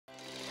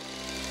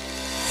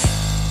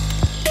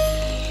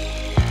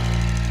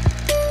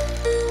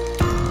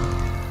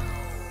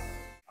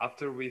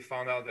after we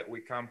found out that we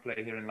can't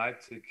play here in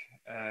Leipzig,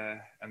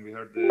 and we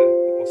heard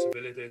the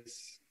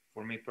possibilities,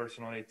 for me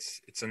personally,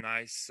 it's a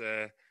nice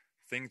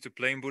thing to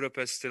play in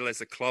Budapest. Still,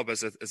 as a club,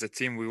 as a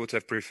team, we would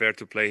have preferred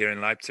to play here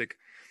in Leipzig,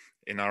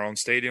 in our own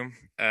stadium.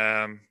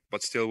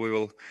 But still, we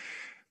will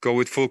go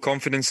with full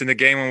confidence in the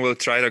game, and we'll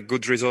try to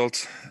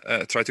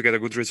get a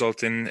good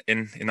result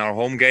in our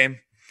home game.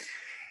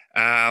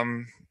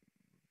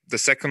 The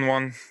second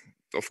one,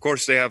 of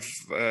course, they have,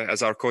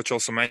 as our coach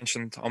also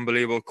mentioned,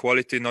 unbelievable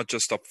quality, not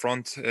just up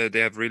front. They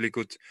have really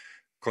good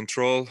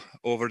control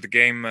over the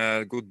game,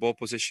 good ball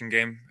position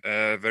game,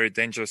 very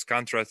dangerous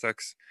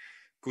counterattacks,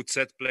 good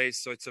set plays.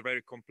 So it's a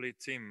very complete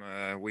team.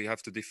 We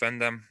have to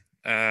defend them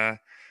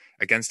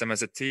against them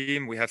as a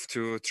team. We have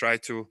to try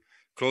to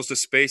close the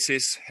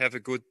spaces, have a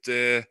good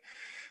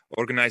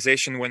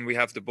organization when we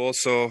have the ball.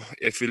 So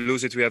if we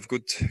lose it, we have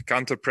good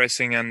counter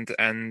pressing and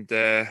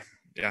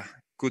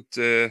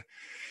good.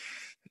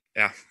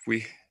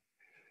 We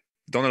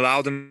don't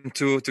allow them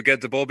to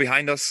get the ball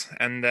behind us,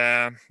 and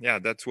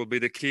that will be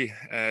the key.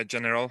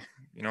 General,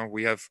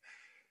 we have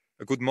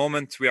a good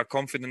moment. We are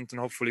confident, and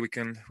hopefully we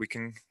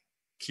can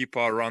keep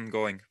our run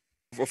going.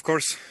 Of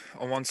course,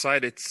 on one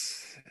side,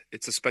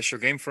 it's a special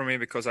game for me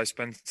because I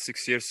spent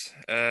 6 years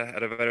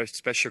at a very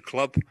special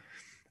club.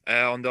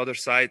 On the other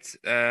side,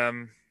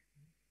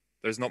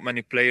 there's not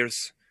many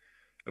players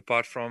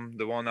apart from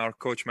the one our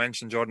coach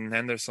mentioned. Jordan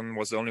Henderson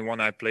was the only one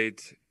I played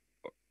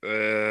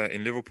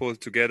in Liverpool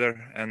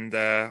together, and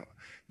the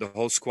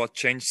whole squad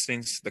changed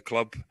since the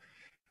club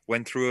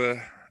went through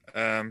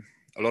a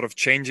lot of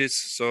changes.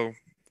 So,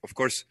 of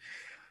course,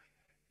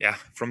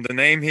 from the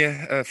name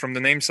here, from the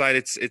name side,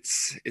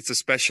 it's a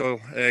special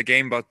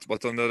game.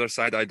 But on the other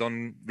side, I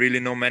don't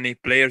really know many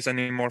players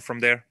anymore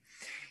from there.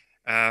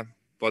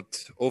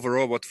 But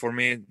overall, what for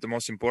me the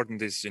most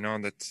important is,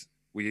 that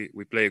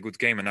we play a good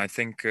game. And I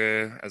think,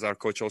 as our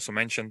coach also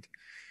mentioned,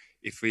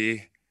 if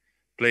we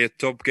play a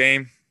top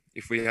game,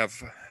 if we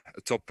have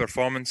a top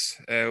performance,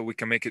 we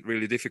can make it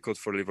really difficult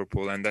for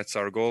Liverpool, and that's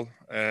our goal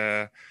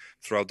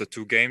throughout the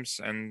two games.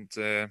 And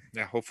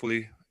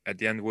hopefully at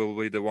the end we'll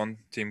be the one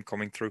team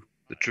coming through.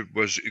 The trip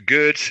was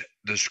good.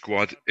 The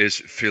squad is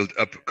filled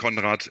up.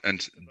 Konrad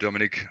and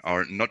Dominic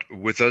are not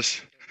with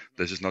us.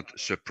 This is not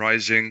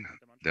surprising.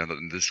 They're not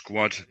in the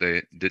squad.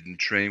 They didn't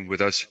train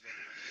with us.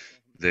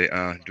 They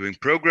are doing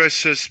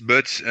progresses,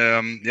 but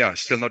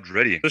still not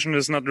ready. The decision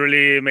is not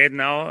really made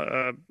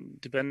now,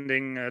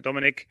 depending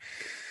Dominic.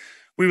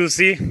 We will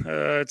see.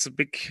 It's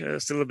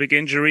still a big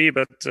injury,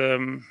 but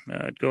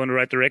it go in the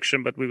right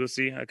direction. But we will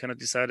see. I cannot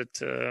decide it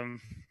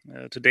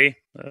today.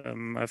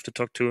 I have to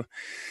talk to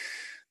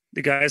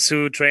the guys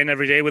who train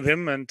every day with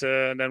him, and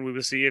then we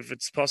will see if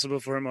it's possible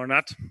for him or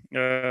not.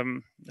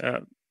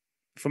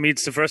 For me,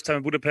 it's the first time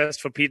in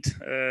Budapest. For Pete,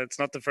 it's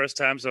not the first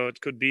time, so it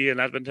could be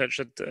an advantage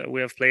that we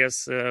have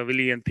players,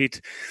 Willy and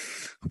Pete,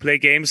 who play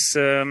games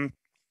in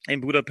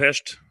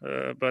Budapest.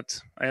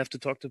 But I have to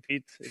talk to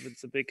Pete if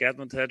it's a big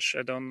advantage.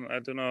 I don't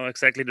know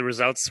exactly the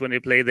results when they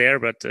play there,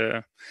 but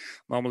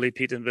normally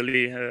Pete and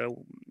Willy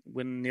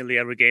win nearly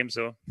every game,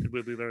 so it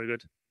will be very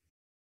good.